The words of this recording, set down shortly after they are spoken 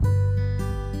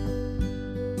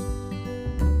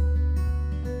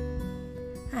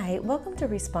Hi, welcome to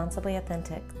Responsibly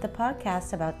Authentic, the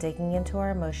podcast about digging into our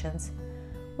emotions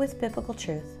with biblical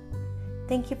truth.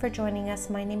 Thank you for joining us.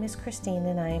 My name is Christine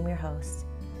and I am your host.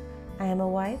 I am a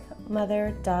wife,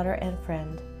 mother, daughter, and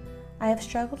friend. I have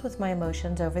struggled with my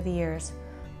emotions over the years,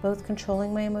 both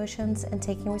controlling my emotions and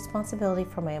taking responsibility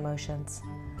for my emotions.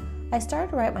 I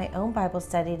started to write my own Bible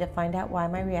study to find out why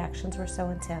my reactions were so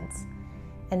intense,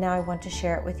 and now I want to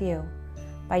share it with you.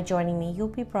 By joining me, you'll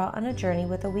be brought on a journey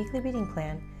with a weekly reading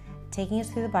plan, taking us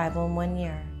through the Bible in 1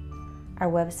 year.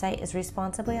 Our website is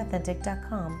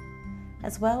responsiblyauthentic.com.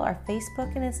 As well, our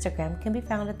Facebook and Instagram can be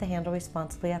found at the handle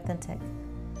Responsibly Authentic.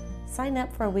 Sign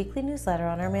up for a weekly newsletter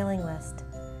on our mailing list.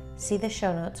 See the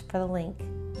show notes for the link.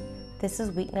 This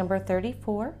is week number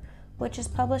 34, which is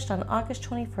published on August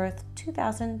 21st,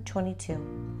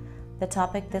 2022. The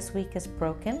topic this week is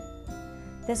broken.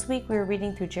 This week we are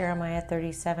reading through Jeremiah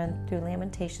 37 through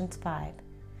Lamentations 5.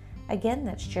 Again,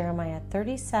 that's Jeremiah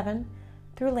 37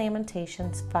 through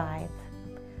Lamentations 5.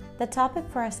 The topic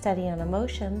for our study on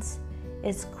emotions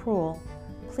is cruel.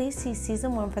 Please see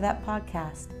Season 1 for that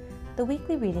podcast. The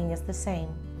weekly reading is the same.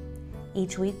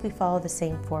 Each week we follow the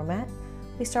same format.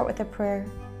 We start with a prayer,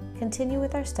 continue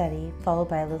with our study, followed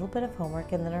by a little bit of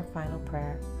homework, and then our final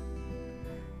prayer.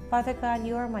 Father God,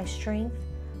 you are my strength,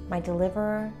 my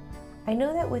deliverer. I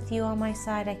know that with you on my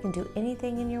side, I can do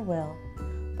anything in your will,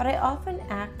 but I often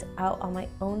act out on my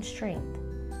own strength,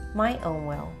 my own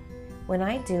will. When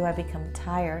I do, I become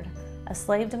tired, a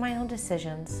slave to my own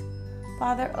decisions.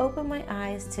 Father, open my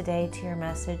eyes today to your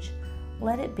message.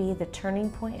 Let it be the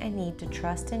turning point I need to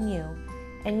trust in you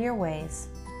and your ways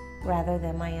rather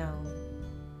than my own.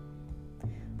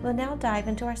 We'll now dive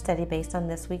into our study based on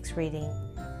this week's reading.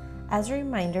 As a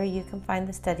reminder, you can find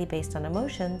the study based on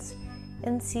emotions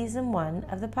in Season 1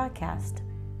 of the podcast.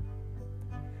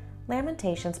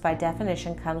 Lamentations, by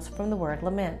definition, comes from the word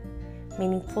lament,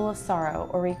 meaning full of sorrow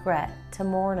or regret, to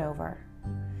mourn over.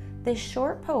 This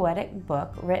short poetic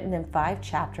book, written in 5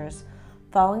 chapters,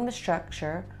 following the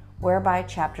structure whereby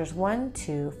chapters 1,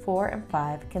 2, 4, and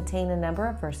 5 contain a number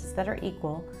of verses that are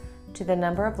equal to the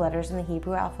number of letters in the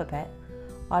Hebrew alphabet,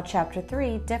 while chapter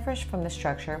 3 differs from the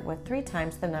structure with 3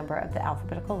 times the number of the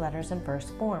alphabetical letters in verse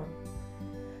form.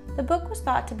 The book was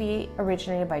thought to be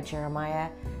originated by Jeremiah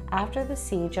after the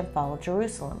siege and fall of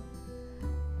Jerusalem.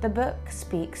 The book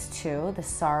speaks to the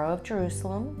sorrow of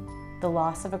Jerusalem, the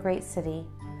loss of a great city,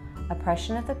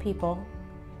 oppression of the people,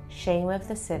 shame of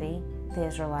the city, the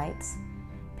Israelites,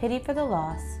 pity for the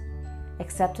loss,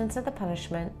 acceptance of the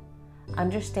punishment,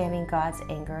 understanding God's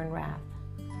anger and wrath.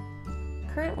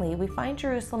 Currently, we find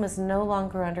Jerusalem is no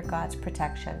longer under God's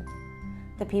protection.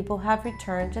 The people have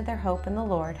returned to their hope in the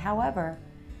Lord. However,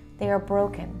 they are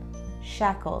broken,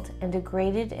 shackled, and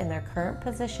degraded in their current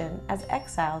position as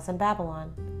exiles in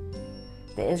Babylon.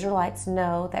 The Israelites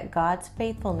know that God's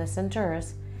faithfulness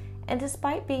endures, and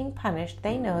despite being punished,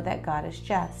 they know that God is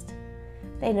just.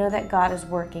 They know that God is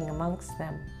working amongst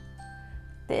them.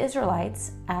 The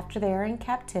Israelites, after they are in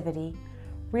captivity,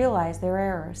 realize their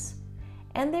errors,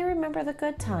 and they remember the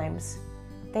good times.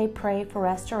 They pray for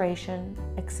restoration,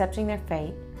 accepting their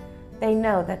fate. They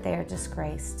know that they are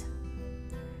disgraced.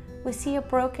 We see a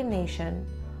broken nation,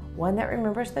 one that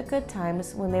remembers the good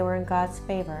times when they were in God's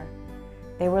favor.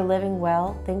 They were living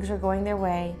well, things were going their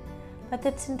way, but the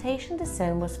temptation to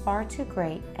sin was far too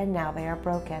great, and now they are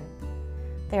broken.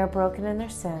 They are broken in their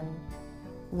sin,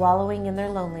 wallowing in their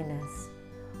loneliness.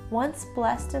 Once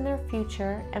blessed in their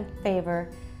future and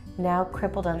favor, now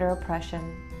crippled under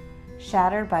oppression,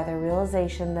 shattered by the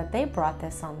realization that they brought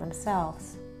this on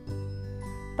themselves.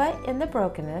 But in the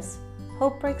brokenness,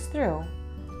 hope breaks through.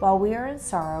 While we are in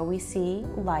sorrow, we see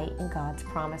light in God's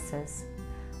promises.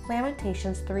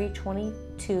 Lamentations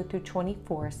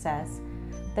 3:22-24 says,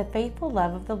 "The faithful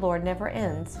love of the Lord never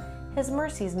ends. His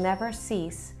mercies never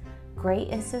cease. Great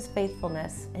is his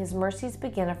faithfulness. His mercies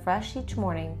begin afresh each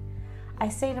morning. I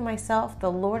say to myself,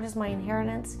 the Lord is my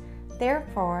inheritance.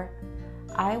 Therefore,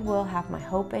 I will have my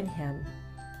hope in him."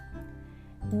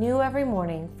 New every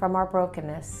morning from our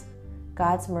brokenness,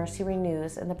 God's mercy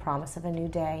renews in the promise of a new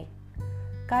day.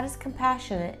 God is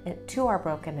compassionate to our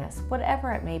brokenness,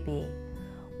 whatever it may be.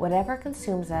 Whatever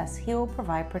consumes us, he will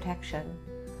provide protection.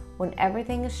 When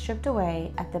everything is stripped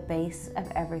away, at the base of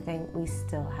everything, we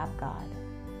still have God.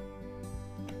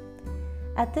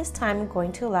 At this time, I'm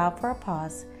going to allow for a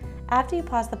pause. After you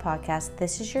pause the podcast,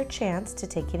 this is your chance to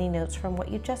take any notes from what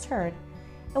you just heard.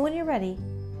 And when you're ready,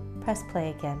 press play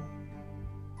again.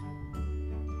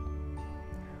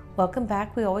 Welcome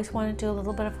back. We always want to do a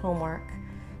little bit of homework.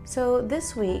 So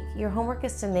this week, your homework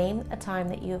is to name a time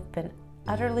that you have been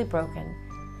utterly broken.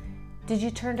 Did you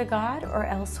turn to God or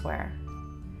elsewhere?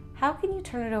 How can you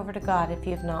turn it over to God if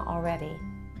you have not already?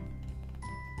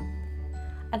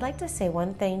 I'd like to say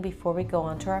one thing before we go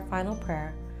on to our final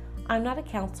prayer. I'm not a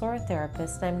counselor or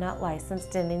therapist, and I'm not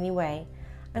licensed in any way.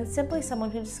 I'm simply someone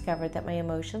who discovered that my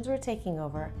emotions were taking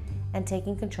over and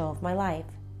taking control of my life.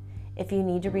 If you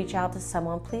need to reach out to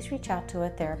someone, please reach out to a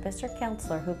therapist or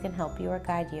counselor who can help you or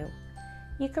guide you.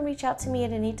 You can reach out to me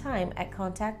at any time at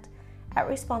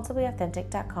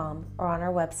contact@responsiblyauthentic.com or on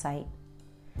our website.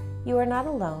 You are not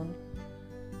alone.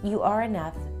 You are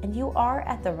enough, and you are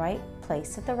at the right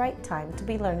place at the right time to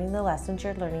be learning the lessons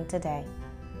you're learning today.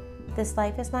 This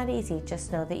life is not easy,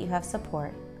 just know that you have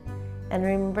support. And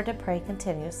remember to pray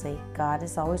continuously. God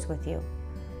is always with you.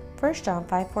 1 John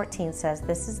 5:14 says,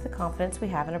 "This is the confidence we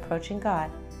have in approaching God,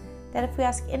 that if we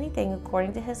ask anything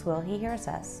according to His will, He hears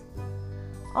us."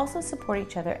 Also support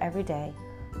each other every day.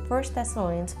 1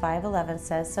 Thessalonians 5:11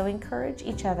 says, "So encourage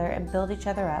each other and build each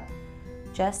other up,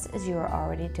 just as you are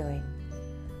already doing."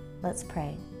 Let's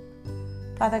pray.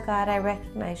 Father God, I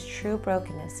recognize true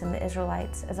brokenness in the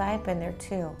Israelites, as I have been there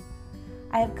too.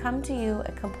 I have come to you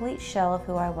a complete shell of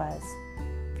who I was,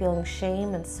 feeling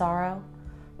shame and sorrow.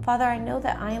 Father, I know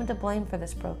that I am to blame for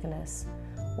this brokenness,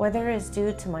 whether it is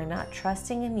due to my not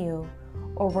trusting in you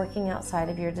or working outside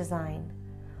of your design.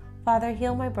 Father,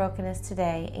 heal my brokenness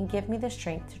today and give me the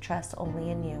strength to trust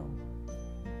only in you.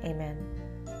 Amen.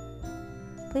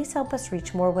 Please help us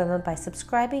reach more women by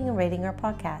subscribing and rating our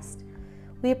podcast.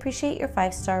 We appreciate your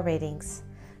 5-star ratings.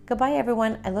 Goodbye,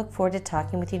 everyone. I look forward to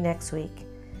talking with you next week.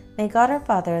 May God our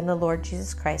Father and the Lord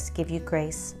Jesus Christ give you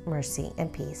grace, mercy,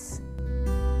 and peace.